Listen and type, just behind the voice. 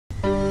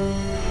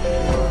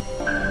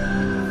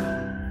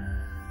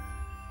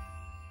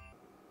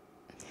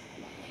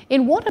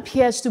In what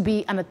appears to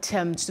be an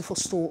attempt to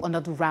forestall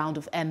another round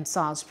of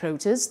end-SARS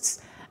protests,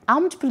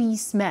 armed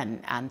policemen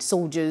and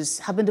soldiers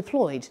have been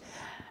deployed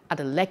at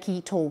the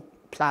Lekki toll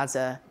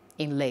plaza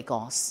in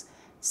Lagos.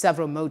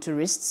 Several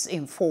motorists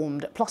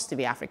informed Plus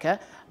TV Africa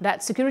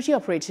that security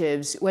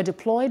operatives were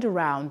deployed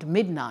around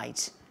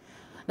midnight.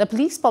 The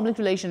police public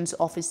relations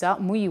officer,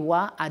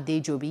 Muyiwa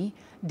Adejobi,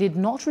 did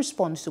not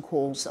respond to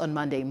calls on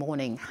Monday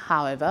morning.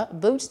 However,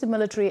 both the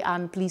military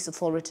and police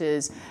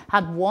authorities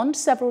had warned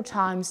several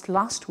times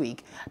last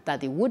week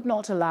that they would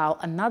not allow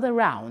another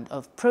round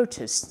of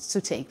protests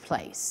to take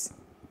place.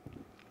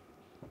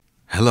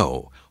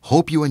 Hello,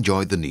 hope you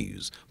enjoyed the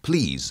news.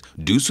 Please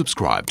do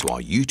subscribe to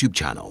our YouTube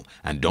channel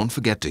and don't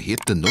forget to hit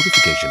the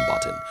notification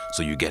button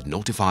so you get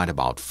notified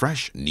about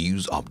fresh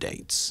news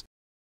updates.